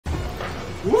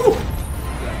Woo!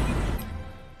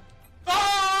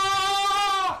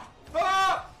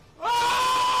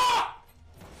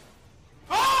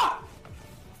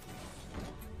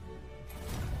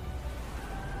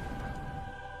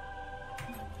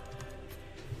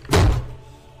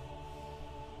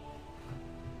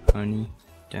 Honey,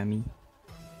 dummy.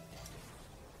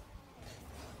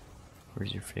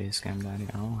 Where's your face cam, daddy?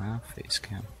 I don't have face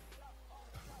cam.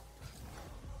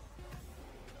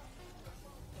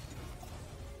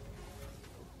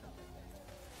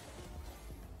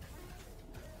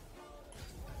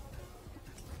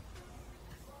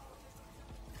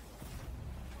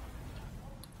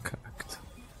 Correct.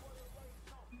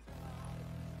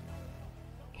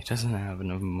 He doesn't have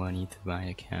enough money to buy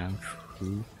a cam.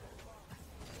 True.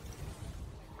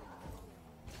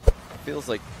 Feels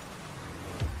like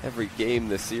every game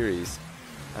this series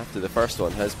after the first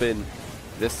one has been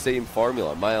this same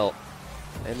formula. Mile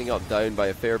ending up down by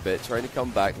a fair bit, trying to come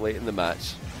back late in the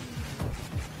match.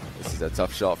 This is a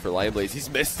tough shot for Limeblaze. He's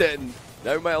missed it, and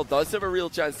now Mile does have a real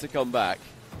chance to come back.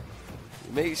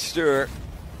 He makes sure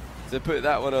to put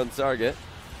that one on target.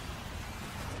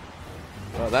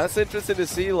 Well, that's interesting to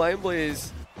see.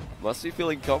 Limeblaze must be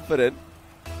feeling confident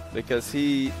because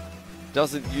he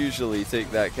doesn't usually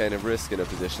take that kind of risk in a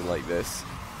position like this.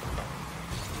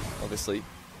 Obviously.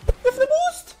 If the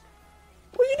most!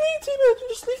 What are you doing, teammate? You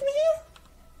just leave me here?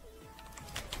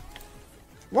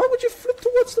 Why would you flip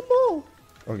towards the ball?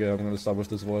 Okay, I'm gonna stop with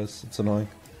this voice. It's annoying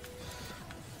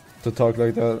to talk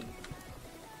like that.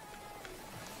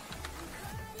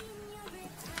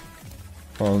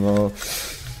 Oh no.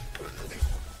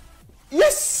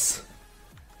 Yes!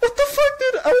 What the fuck,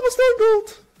 dude? I almost won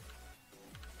gold!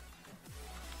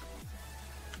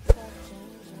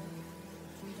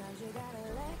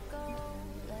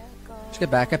 Just get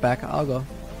back, I'll go.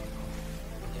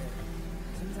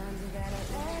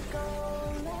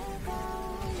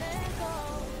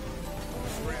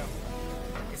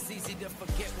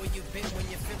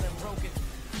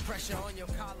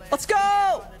 Let's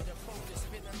go!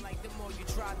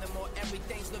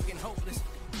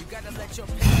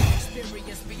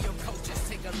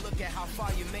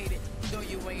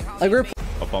 Like we're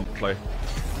A bump play.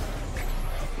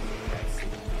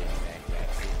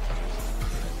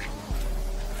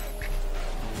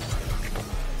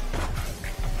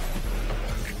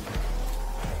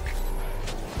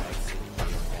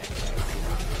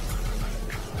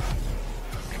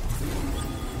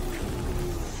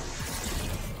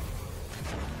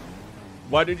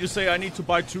 Why did you say I need to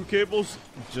buy 2 cables?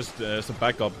 Just as a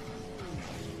backup.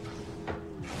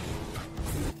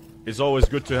 It's always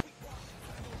good to have.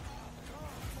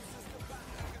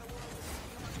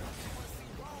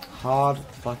 Hard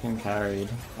fucking carried.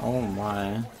 Oh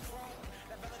my.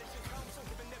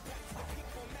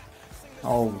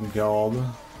 Oh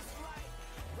god.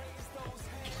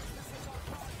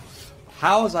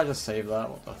 How was I just saved that?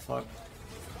 What the fuck?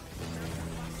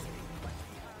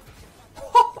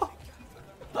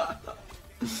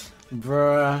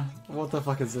 Bruh, what the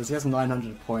fuck is this? He has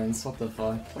 900 points. What the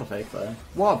fuck? What a fake though.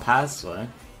 What a pass though.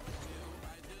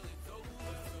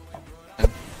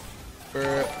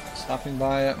 For stopping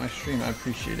by at my stream, I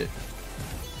appreciate it.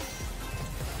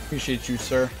 Appreciate you,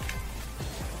 sir.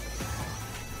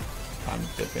 I'm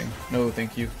dipping. No,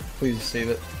 thank you. Please save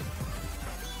it.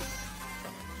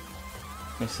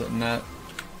 I'm sit in that.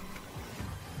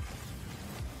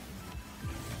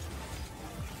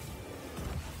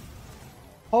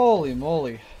 Holy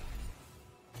moly.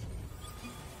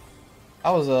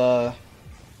 I was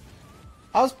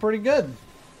pretty good.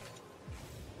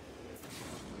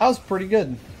 I was pretty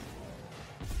good.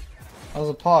 I was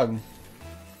a pog.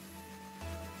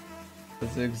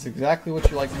 This is exactly what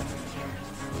you like.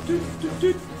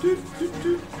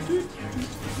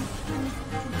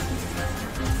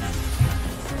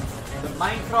 The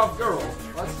Minecraft girl.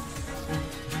 What?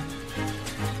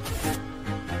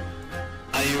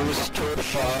 I used to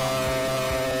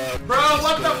fuck. Bro,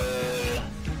 what the?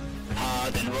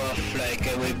 Hard and rough like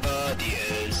everybody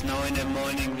else. Now in the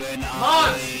morning when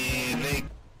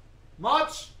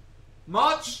Much!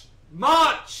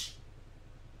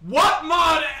 What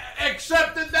mod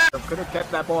accepted that? Could have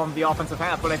kept that ball in the offensive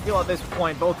half, but I feel at this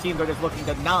point both teams are just looking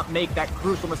to not make that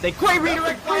crucial mistake. Great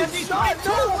redirect play! And he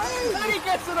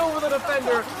gets it over the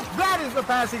defender. That is the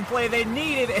passing play they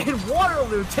needed, and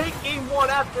Waterloo take game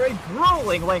 1 after a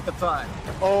grueling length of time.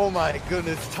 Oh my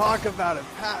goodness, talk about a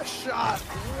pass shot.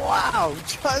 Wow,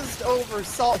 just over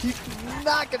Salt. He's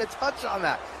not going to touch on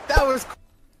that. That was...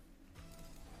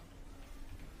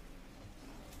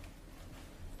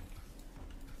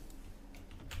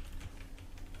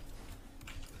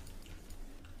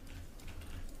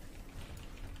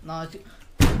 No,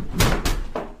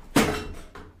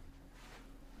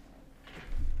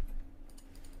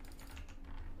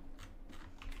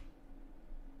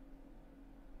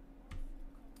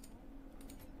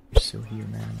 You're still here,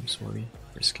 man. I'm sorry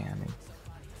for scamming.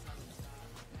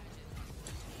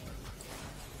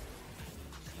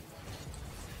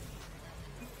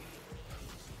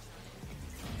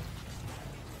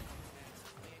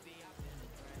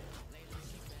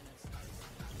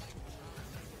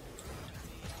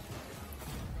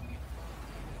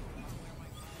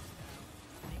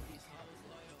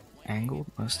 Angled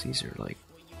musties are like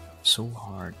so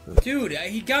hard, but Dude,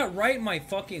 he got right in my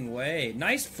fucking way.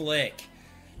 Nice flick.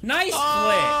 Nice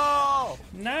flick.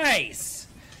 Nice.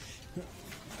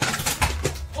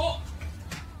 Oh.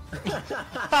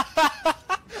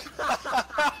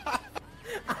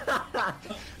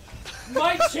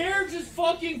 My chair just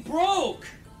fucking broke.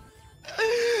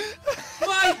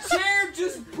 My chair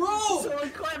just broke. So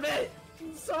equipment.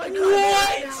 So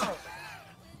What?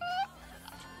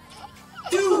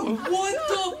 Dude, what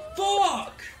the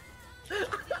fuck?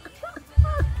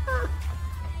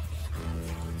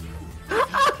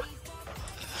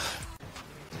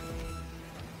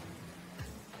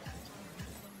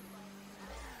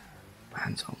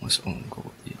 man's almost own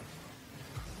goal, dude.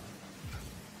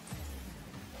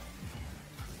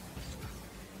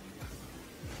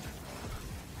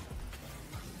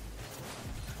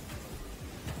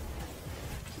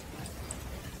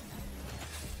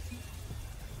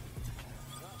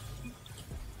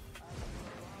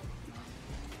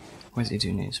 What is he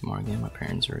doing ASMR again? My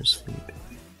parents are asleep.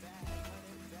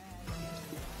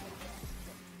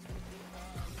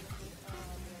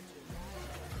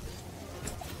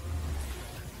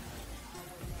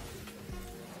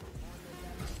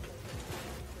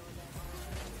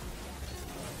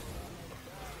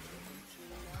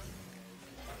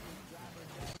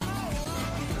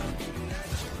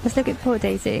 Let's look at poor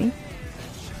Daisy.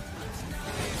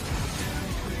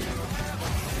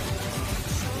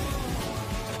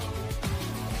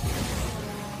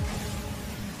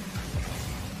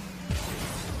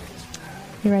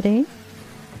 You ready?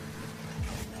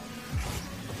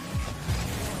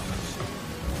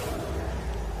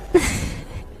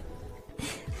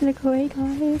 Look away,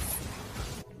 guys.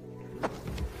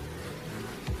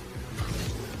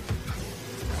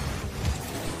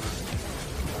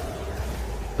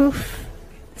 Oof.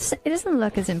 It doesn't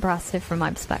look as impressive from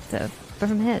my perspective, but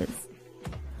from his,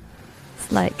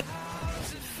 it's like,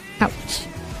 ouch.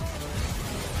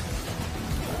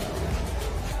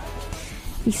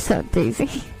 You suck,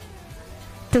 Daisy.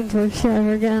 Don't do shit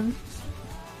ever again.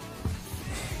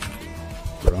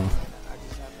 Bro.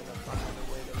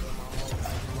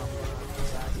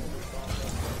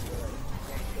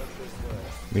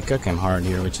 We cook him hard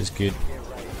here, which is good.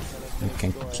 We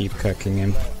can keep cooking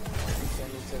him.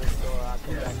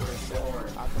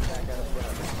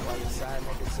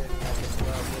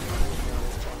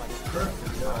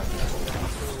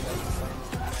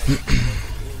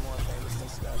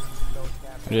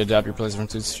 You adapt your plays from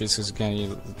 2 to 3 because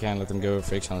you can't let them go with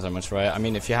fake challenge that much, right? I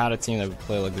mean, if you had a team that would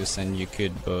play like this, then you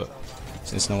could, but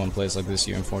since no one plays like this,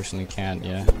 you unfortunately can't,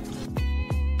 yeah.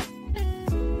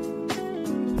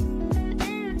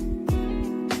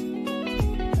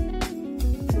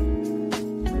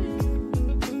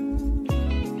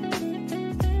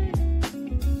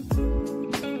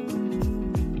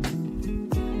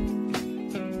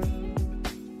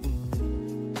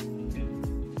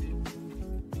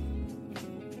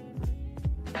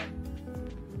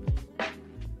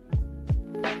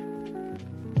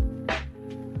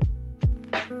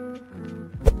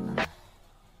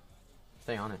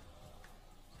 Stay on it.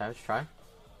 Savage, try.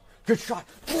 Good shot.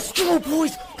 Let's go,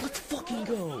 boys. Let's fucking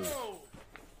go.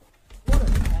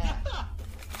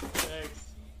 Thanks.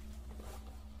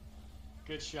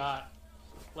 Good shot.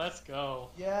 Let's go.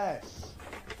 Yes.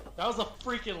 That was a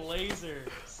freaking laser.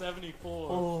 74.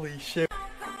 Holy shit.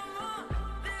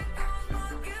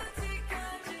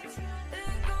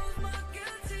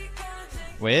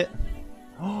 Wait.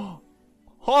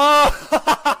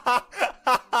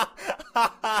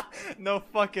 No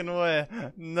fucking way.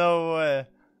 No way.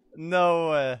 No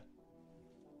way.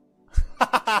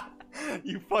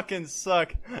 You fucking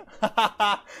suck.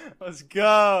 Let's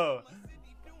go.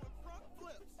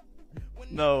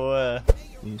 No way.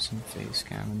 Using face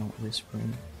cam and not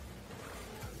whispering.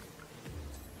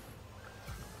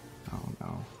 Oh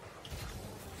no.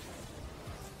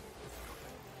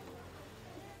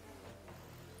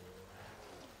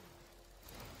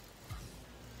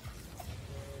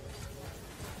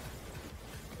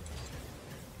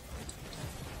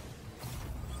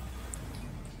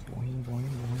 Boing, boing,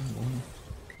 boing, boing.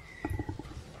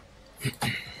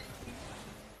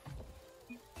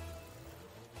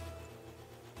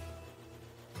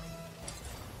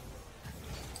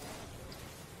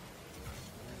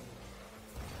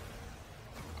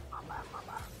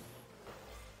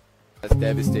 That's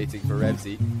devastating for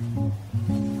Revsy.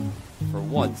 For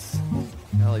once,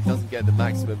 Kali doesn't get the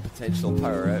maximum potential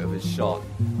power out of his shot.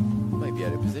 Might be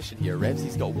out of position here.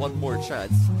 Revsy's got one more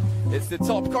chance. It's the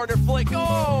top corner flick.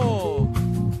 Oh!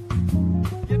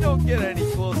 You don't get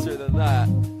any closer than that.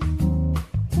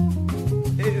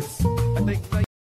 It is, I think,